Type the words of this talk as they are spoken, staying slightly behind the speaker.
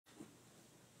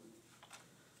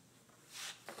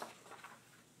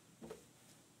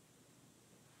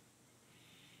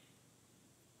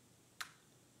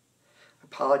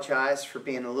apologize for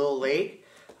being a little late.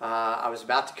 I was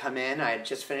about to come in. I had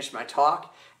just finished my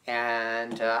talk,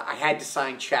 and I had to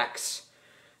sign checks.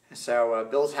 So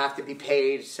bills have to be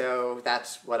paid, so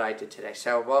that's what I did today.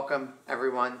 So welcome,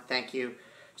 everyone. Thank you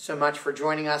so much for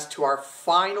joining us to our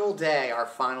final day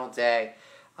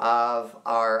of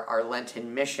our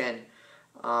Lenten mission.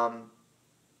 And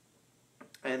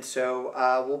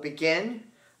so we'll begin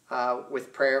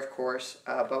with prayer, of course,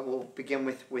 but we'll begin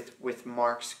with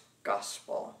Mark's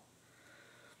Gospel.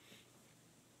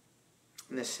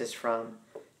 And this is from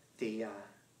the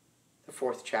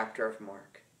 4th chapter of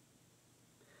Mark.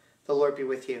 The Lord be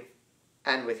with you,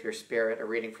 and with your spirit. A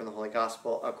reading from the Holy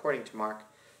Gospel according to Mark.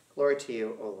 Glory to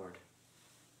you, O Lord.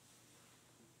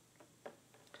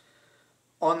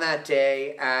 On that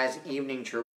day, as evening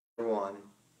drew on,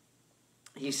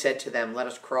 he said to them, "Let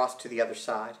us cross to the other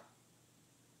side."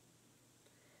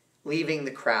 Leaving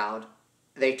the crowd,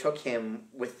 they took him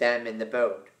with them in the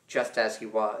boat, just as he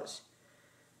was,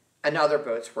 and other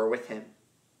boats were with him.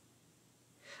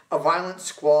 A violent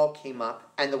squall came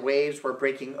up, and the waves were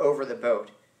breaking over the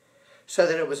boat, so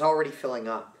that it was already filling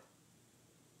up.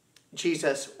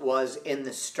 Jesus was in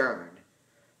the stern,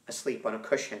 asleep on a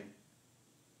cushion.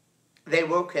 They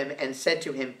woke him and said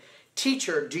to him,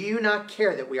 "Teacher, do you not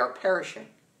care that we are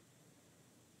perishing?"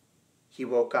 He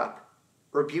woke up,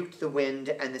 rebuked the wind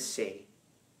and the sea.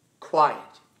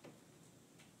 "Quiet,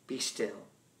 be still."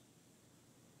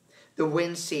 The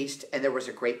wind ceased, and there was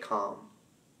a great calm.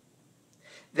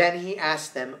 Then he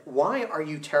asked them, "Why are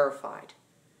you terrified?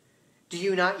 Do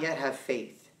you not yet have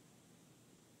faith?"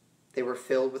 They were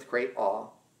filled with great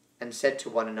awe and said to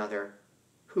one another,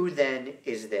 "Who then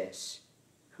is this,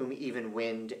 whom even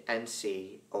wind and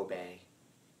sea obey?"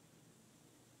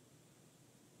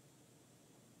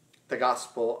 The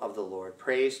Gospel of the Lord.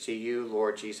 Praise to you,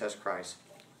 Lord Jesus Christ.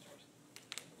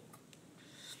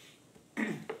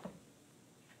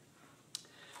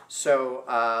 So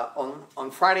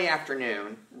on Friday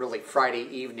afternoon, really Friday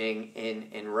evening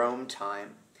in Rome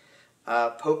time,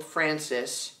 Pope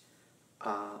Francis,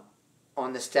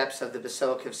 on the steps of the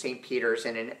Basilica of St. Peter's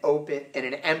in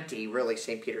an empty, really,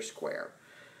 St. Peter's Square,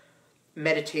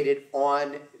 meditated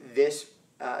on this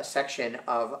section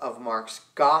of Mark's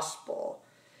Gospel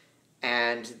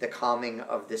and the calming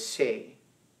of the sea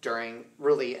during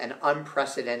really an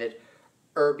unprecedented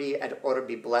urbi et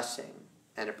orbi blessing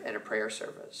and a prayer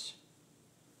service.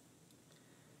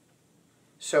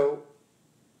 So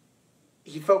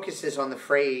he focuses on the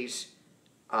phrase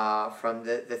from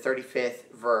the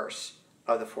 35th verse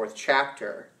of the 4th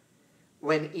chapter,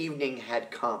 "When evening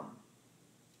had come."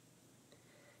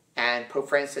 And Pope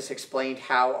Francis explained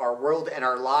how our world and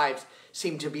our lives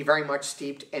seem to be very much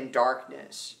steeped in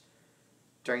darkness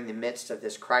during the midst of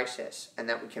this crisis, and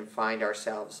that we can find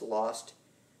ourselves lost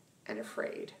and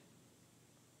afraid.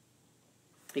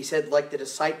 He said, like the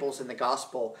disciples in the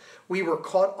Gospel, we were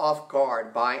caught off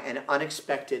guard by an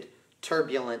unexpected,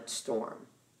 turbulent storm.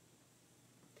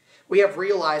 We have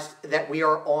realized that we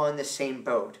are on the same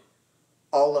boat,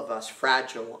 all of us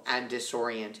fragile and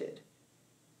disoriented.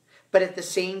 But at the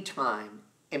same time,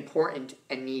 important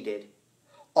and needed,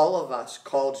 all of us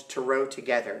called to row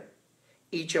together,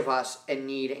 each of us in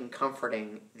need and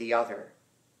comforting the other.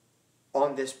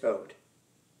 On this boat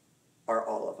are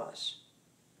all of us.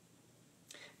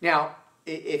 Now,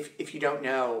 if you don't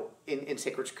know, in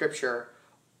sacred scripture,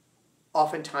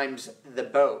 oftentimes the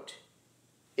boat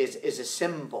is a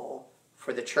symbol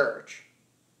for the church.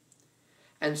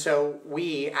 And so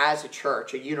we, as a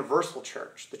church, a universal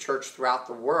church, the church throughout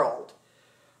the world,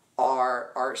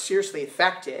 are seriously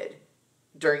affected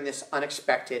during this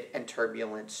unexpected and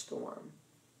turbulent storm.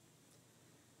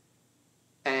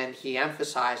 And he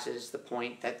emphasizes the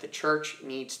point that the church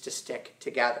needs to stick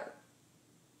together,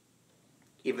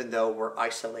 even though we're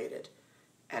isolated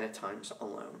and at times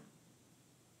alone.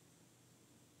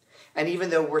 And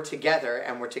even though we're together,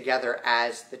 and we're together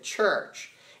as the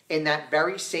church, in that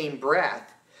very same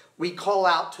breath, we call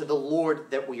out to the Lord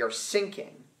that we are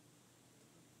sinking.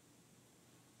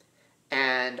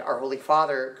 And our Holy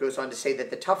Father goes on to say that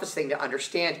the toughest thing to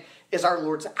understand is our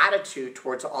Lord's attitude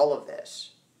towards all of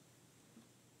this.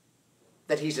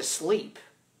 That he's asleep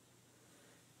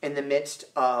in the midst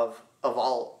of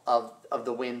all of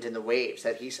the wind and the waves,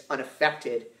 that he's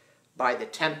unaffected by the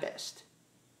tempest.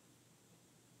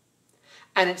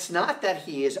 And it's not that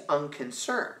he is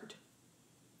unconcerned,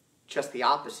 just the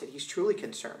opposite. He's truly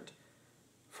concerned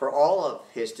for all of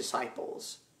his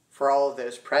disciples, for all of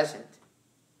those present.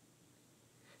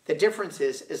 The difference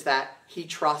is that he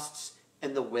trusts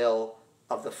in the will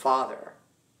of the Father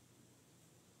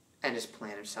and his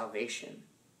plan of salvation.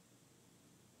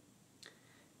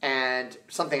 And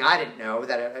something I didn't know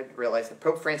that I realized that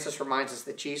Pope Francis reminds us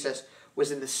that Jesus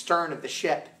was in the stern of the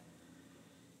ship.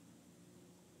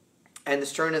 And the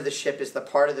stern of the ship is the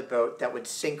part of the boat that would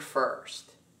sink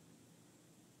first.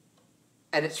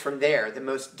 And it's from there, the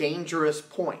most dangerous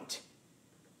point,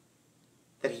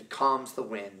 that he calms the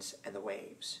winds and the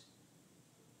waves.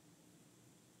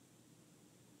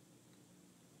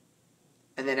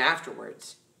 And then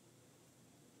afterwards,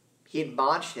 he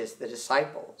admonishes the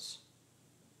disciples.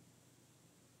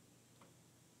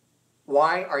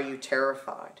 Why are you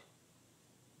terrified?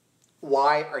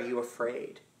 Why are you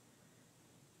afraid?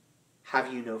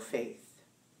 Have you no faith?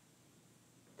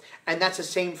 And that's the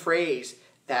same phrase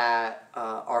that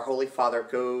our Holy Father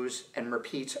goes and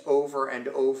repeats over and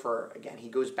over again. He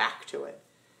goes back to it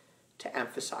to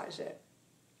emphasize it,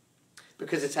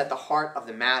 because it's at the heart of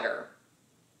the matter.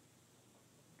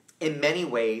 In many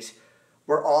ways,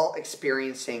 we're all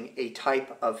experiencing a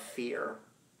type of fear,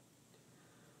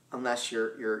 unless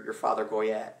you're Father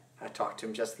Goyette. I talked to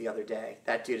him just the other day.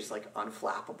 That dude is like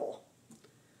unflappable.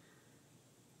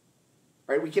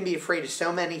 Right? We can be afraid of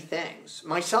so many things,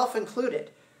 myself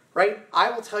included. Right?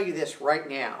 I will tell you this right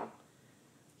now.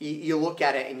 You look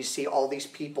at it and you see all these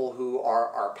people who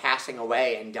are passing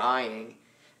away and dying,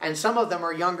 and some of them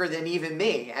are younger than even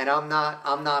me. And I'm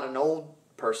not an old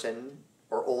person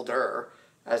or older,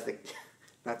 as the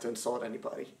not to insult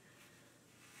anybody,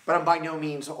 but I'm by no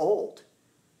means old.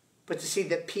 But to see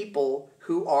that people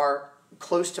who are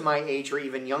close to my age or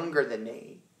even younger than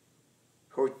me,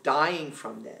 who are dying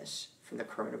from this, from the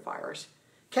coronavirus,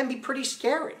 can be pretty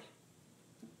scary.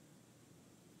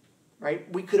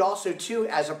 Right? We could also, too,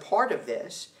 as a part of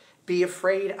this, be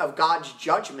afraid of God's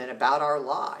judgment about our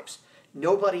lives.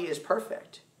 Nobody is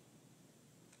perfect.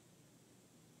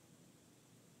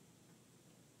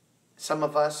 Some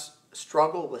of us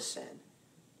struggle with sin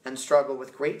and struggle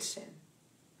with great sin.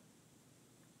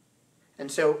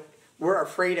 And so we're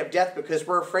afraid of death because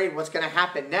we're afraid what's going to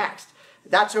happen next.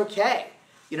 That's okay.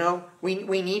 You know, we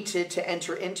need to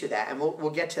enter into that, and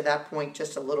we'll get to that point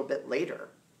just a little bit later.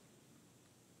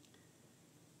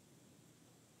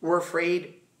 We're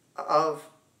afraid of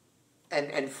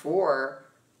and for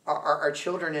our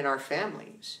children and our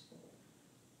families.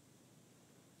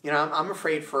 You know, I'm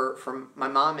afraid for my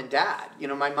mom and dad. You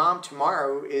know, my mom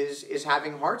tomorrow is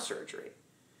having heart surgery.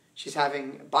 She's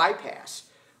having bypass.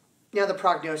 Now, the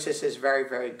prognosis is very,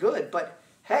 very good, but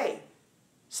hey,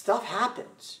 stuff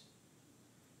happens.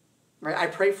 Right? I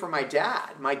pray for my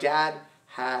dad. My dad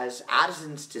has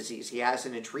Addison's disease. He has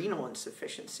an adrenal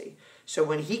insufficiency. So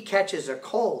when he catches a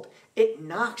cold, it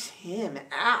knocks him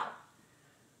out.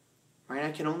 Right?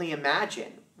 I can only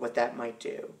imagine what that might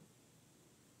do.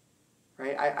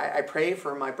 Right? I pray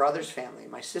for my brother's family,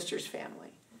 my sister's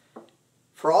family,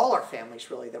 for all our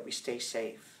families, really, that we stay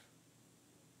safe.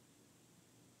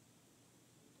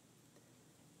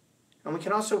 And we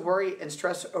can also worry and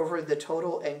stress over the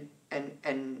total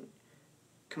and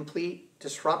complete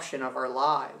disruption of our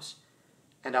lives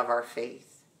and of our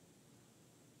faith.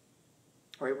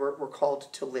 Right? We're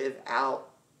called to live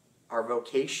out our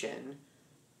vocation,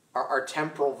 our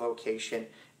temporal vocation,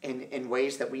 in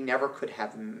ways that we never could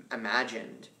have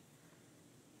imagined.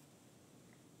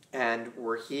 And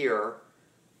we're here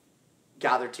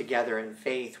gathered together in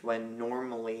faith when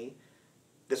normally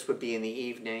this would be in the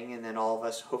evening, and then all of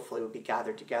us hopefully would be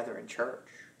gathered together in church.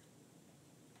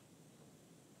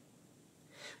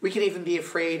 We can even be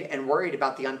afraid and worried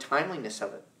about the untimeliness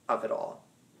of it all.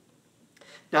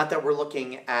 Not that we're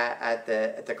looking at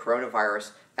the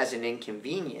coronavirus as an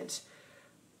inconvenience,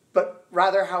 but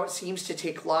rather how it seems to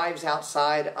take lives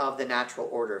outside of the natural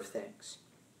order of things,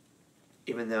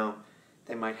 even though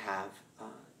they might have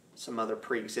some other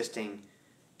pre-existing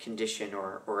condition,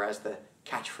 or as the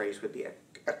catchphrase would be,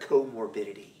 a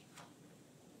comorbidity.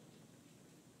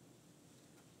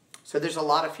 So there's a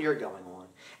lot of fear going on,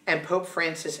 and Pope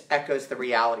Francis echoes the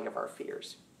reality of our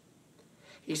fears.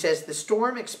 He says, the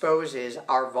storm exposes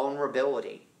our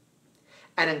vulnerability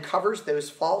and uncovers those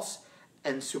false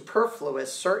and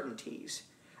superfluous certainties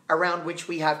around which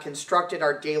we have constructed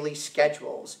our daily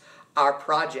schedules, our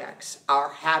projects, our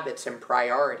habits and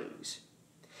priorities.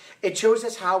 It shows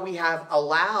us how we have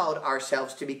allowed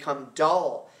ourselves to become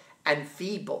dull and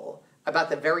feeble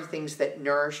about the very things that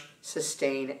nourish,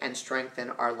 sustain, and strengthen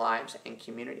our lives and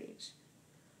communities.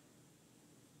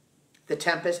 The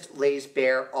tempest lays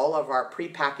bare all of our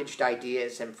prepackaged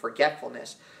ideas and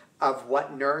forgetfulness of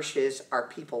what nourishes our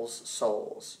people's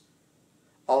souls.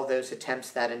 All those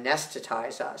attempts that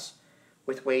anesthetize us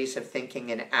with ways of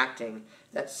thinking and acting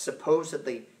that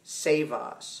supposedly save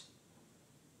us,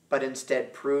 but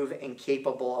instead prove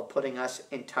incapable of putting us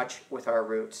in touch with our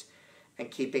roots and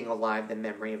keeping alive the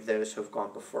memory of those who have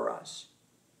gone before us.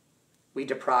 We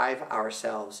deprive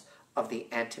ourselves of the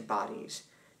antibodies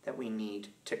that we need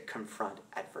to confront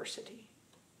adversity.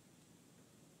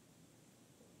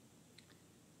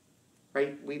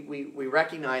 Right? We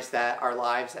recognize that our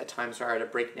lives at times are at a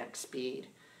breakneck speed.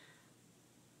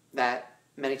 That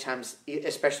many times,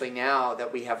 especially now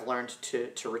that we have learned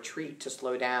to retreat, to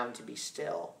slow down, to be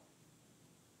still.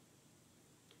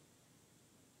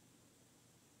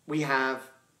 We have,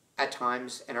 at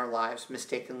times in our lives,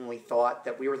 mistakenly thought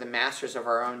that we were the masters of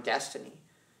our own destiny,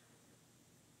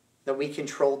 that we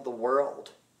controlled the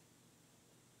world,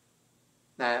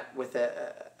 that with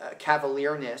a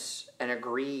cavalierness and a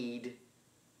greed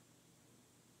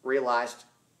realized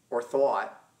or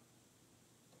thought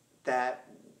that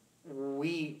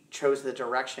we chose the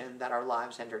direction that our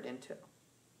lives entered into.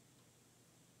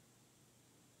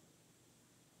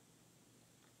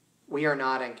 We are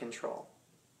not in control.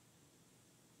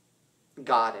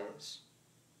 God is.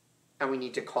 And we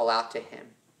need to call out to him.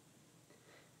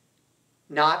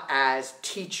 Not as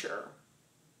teacher,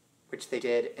 which they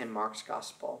did in Mark's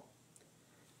gospel,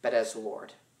 but as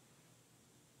Lord.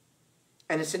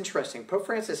 And it's interesting. Pope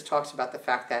Francis talks about the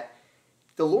fact that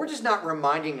the Lord is not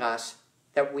reminding us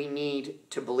that we need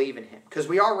to believe in him, because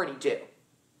we already do.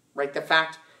 Right? The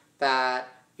fact that,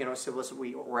 so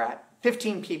we're at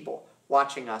 15 people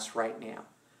watching us right now,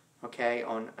 okay,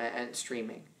 and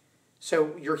streaming.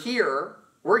 So you're here,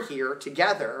 we're here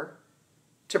together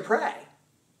to pray,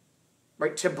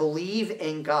 right? To believe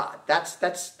in God. That's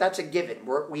a given.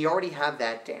 We already have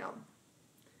that down.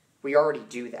 We already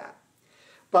do that.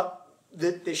 But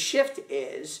the shift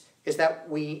is that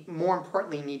we, more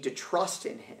importantly, need to trust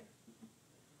in him.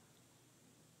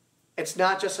 It's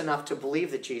not just enough to believe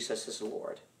that Jesus is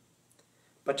Lord,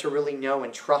 but to really know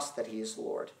and trust that he is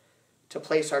Lord. To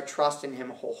place our trust in him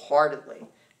wholeheartedly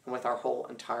and with our whole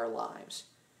entire lives,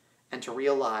 and to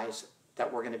realize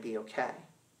that we're going to be okay.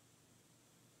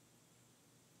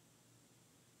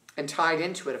 And tied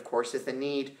into it, of course, is the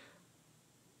need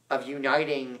of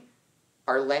uniting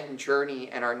our Lenten journey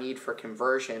and our need for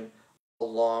conversion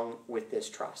along with this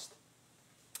trust.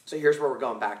 So here's where we're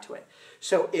going back to it.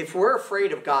 So if we're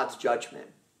afraid of God's judgment,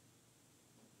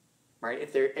 right,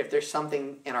 if there's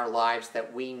something in our lives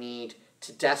that we need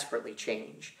to desperately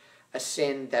change, a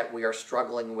sin that we are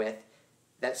struggling with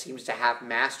that seems to have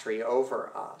mastery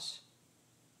over us,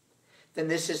 then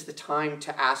this is the time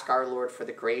to ask our Lord for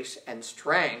the grace and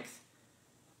strength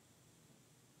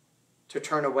to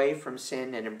turn away from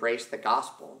sin and embrace the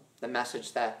gospel, the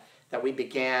message that we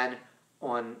began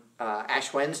on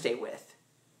Ash Wednesday with,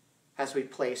 as we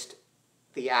placed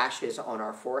the ashes on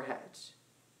our foreheads.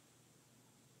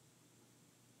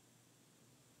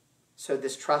 So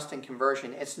this trust and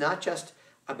conversion, it's not just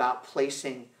about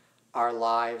placing our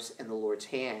lives in the Lord's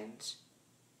hands,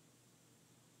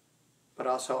 but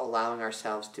also allowing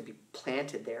ourselves to be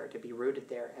planted there, to be rooted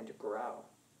there, and to grow.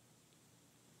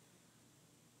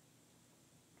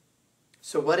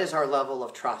 So what is our level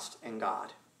of trust in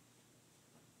God?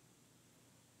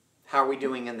 How are we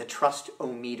doing in the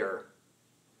trust-o-meter?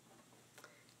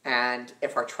 And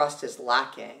if our trust is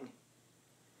lacking,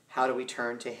 how do we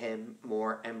turn to him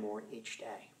more and more each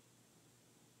day?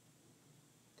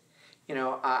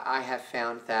 I have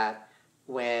found that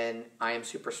when I am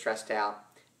super stressed out,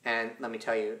 and let me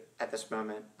tell you, at this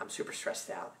moment, I'm super stressed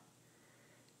out,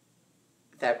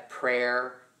 that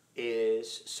prayer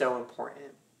is so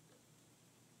important.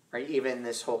 Right? Even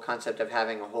this whole concept of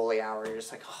having a holy hour, you're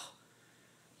just like,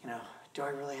 do I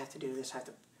really have to do this? I have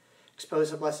to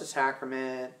expose the Blessed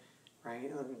Sacrament, right?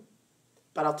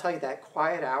 But I'll tell you, that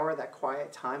quiet hour, that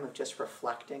quiet time of just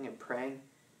reflecting and praying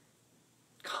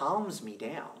calms me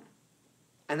down.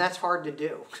 And that's hard to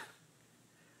do,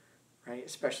 right?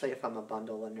 Especially if I'm a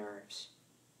bundle of nerves.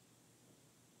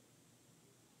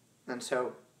 And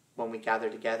so when we gather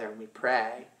together and we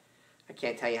pray, I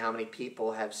can't tell you how many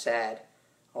people have said,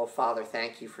 "Oh, Father,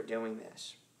 thank you for doing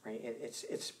this," right?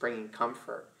 It's bringing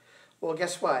comfort. Well,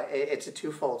 guess what? It's a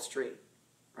twofold street,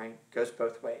 right? It goes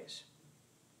both ways.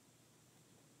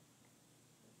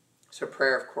 So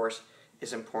prayer, of course,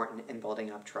 is important in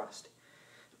building up trust.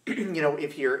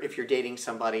 If you're dating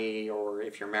somebody, or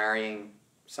if you're marrying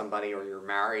somebody, or you're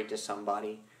married to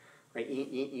somebody, right?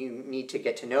 You need to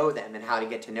get to know them, and how to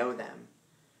get to know them,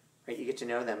 right? You get to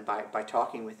know them by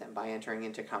talking with them, by entering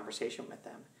into conversation with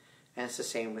them, and it's the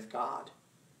same with God,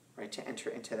 right? To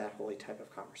enter into that holy type of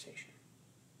conversation.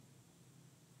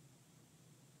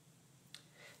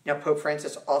 Now, Pope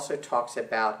Francis also talks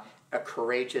about a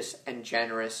courageous and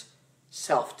generous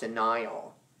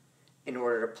self-denial in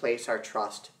order to place our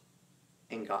trust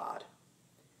in God.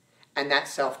 And that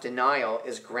self-denial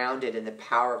is grounded in the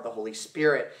power of the Holy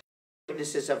Spirit.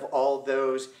 Witnesses of all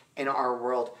those in our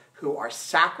world who are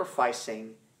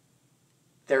sacrificing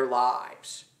their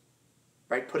lives,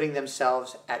 right? Putting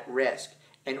themselves at risk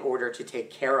in order to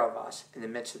take care of us in the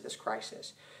midst of this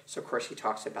crisis. So, of course, he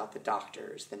talks about the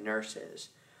doctors, the nurses,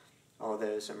 all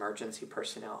those emergency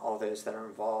personnel, all those that are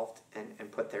involved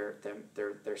and put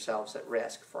themselves at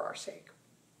risk for our sake.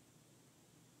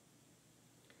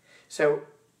 So,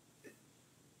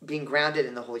 being grounded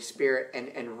in the Holy Spirit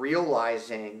and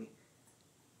realizing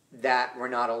that we're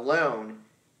not alone,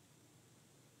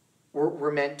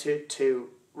 we're meant to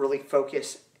really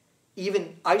focus,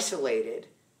 even isolated,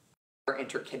 our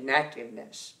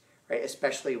interconnectedness, right?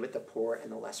 Especially with the poor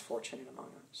and the less fortunate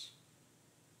among us.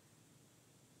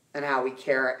 And how we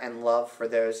care and love for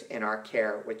those in our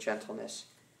care with gentleness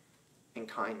and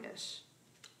kindness.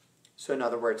 So in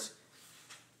other words,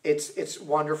 it's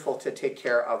wonderful to take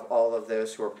care of all of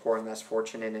those who are poor and less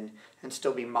fortunate and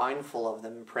still be mindful of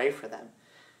them and pray for them.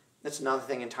 That's another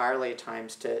thing entirely at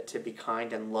times to be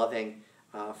kind and loving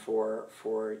for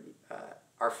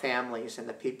our families and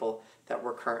the people that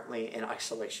we're currently in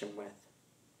isolation with.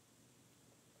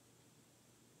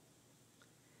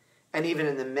 And even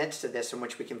in the midst of this, in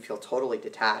which we can feel totally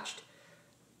detached,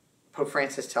 Pope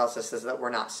Francis tells us is that we're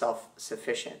not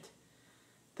self-sufficient,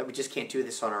 that we just can't do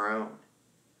this on our own.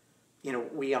 You know,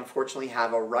 we unfortunately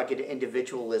have a rugged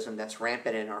individualism that's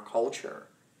rampant in our culture.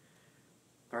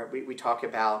 All right, we talk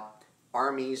about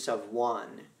armies of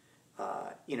one,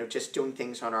 just doing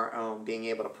things on our own, being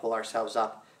able to pull ourselves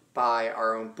up by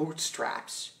our own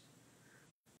bootstraps.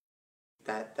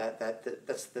 That's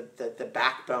the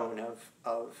backbone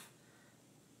of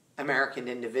American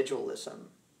individualism.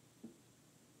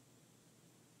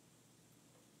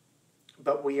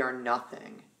 But we are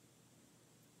nothing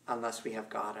unless we have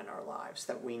God in our lives,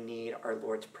 that we need our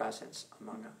Lord's presence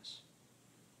among us.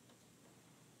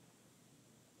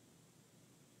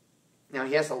 Now,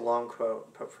 he has a long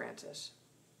quote, Pope Francis.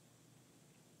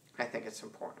 I think it's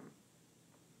important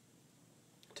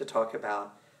to talk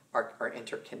about our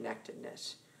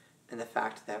interconnectedness and the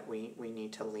fact that we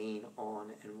need to lean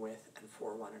on and with and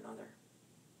for one another.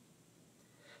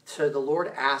 So the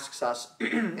Lord asks us,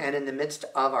 and in the midst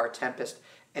of our tempest,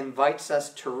 invites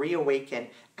us to reawaken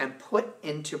and put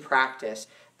into practice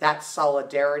that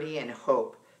solidarity and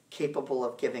hope capable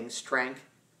of giving strength,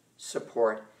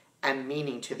 support, and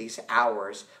meaning to these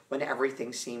hours when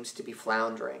everything seems to be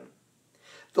floundering.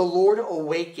 The Lord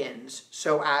awakens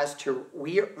so as to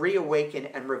reawaken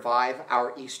and revive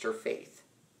our Easter faith.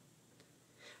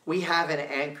 We have an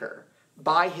anchor.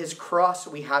 By his cross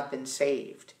we have been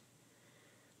saved.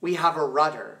 We have a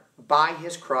rudder. By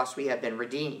his cross we have been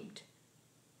redeemed.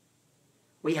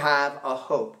 We have a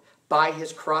hope. By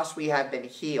his cross we have been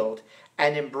healed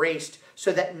and embraced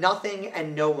so that nothing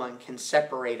and no one can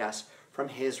separate us from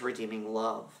his redeeming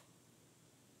love.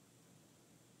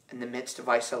 In the midst of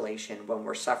isolation, when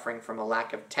we're suffering from a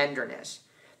lack of tenderness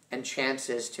and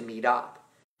chances to meet up,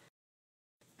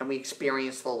 and we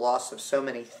experience the loss of so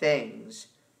many things,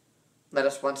 let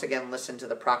us once again listen to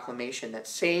the proclamation that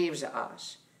saves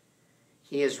us.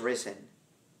 He is risen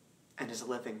and is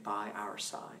living by our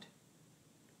side.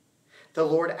 The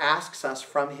Lord asks us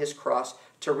from his cross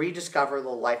to rediscover the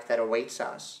life that awaits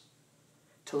us,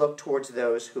 to look towards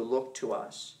those who look to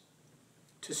us,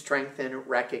 to strengthen,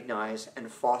 recognize,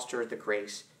 and foster the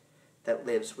grace that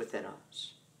lives within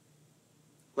us.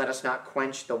 Let us not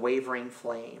quench the wavering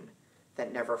flame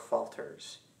that never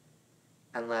falters,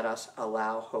 and let us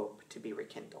allow hope to be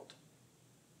rekindled.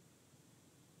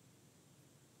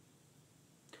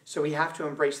 So we have to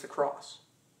embrace the cross.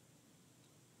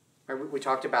 We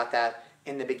talked about that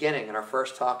in the beginning, in our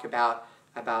first talk about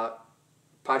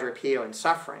Padre Pio and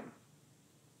suffering.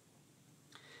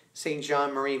 St.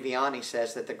 Jean Marie Vianney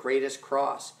says that the greatest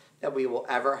cross that we will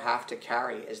ever have to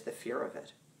carry is the fear of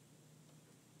it,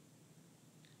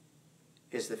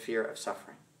 is the fear of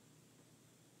suffering.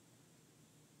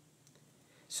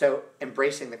 So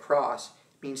embracing the cross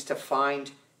means to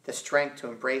find the strength to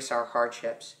embrace our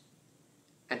hardships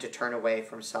and to turn away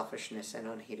from selfishness and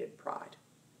unheeded pride.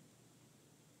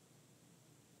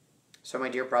 So, my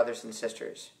dear brothers and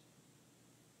sisters,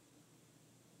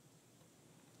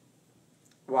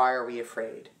 why are we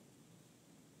afraid?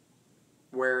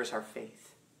 Where is our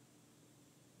faith?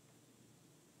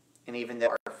 And even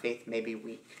though our faith may be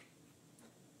weak,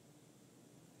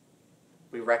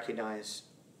 we recognize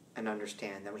and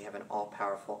understand that we have an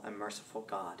all-powerful and merciful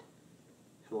God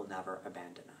who will never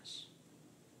abandon us.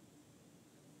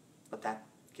 Let that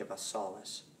give us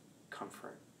solace,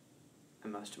 comfort,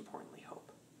 and most importantly,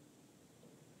 hope.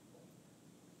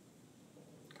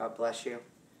 God bless you.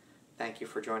 Thank you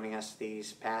for joining us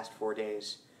these past 4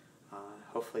 days.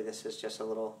 Hopefully this is just a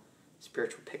little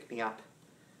spiritual pick-me-up.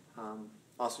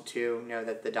 Also, too, know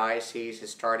that the diocese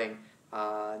is starting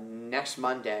next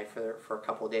Monday for a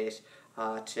couple of days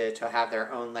to have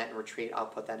their own Lenten retreat. I'll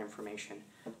put that information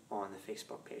on the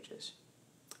Facebook pages.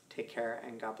 Take care,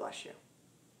 and God bless you.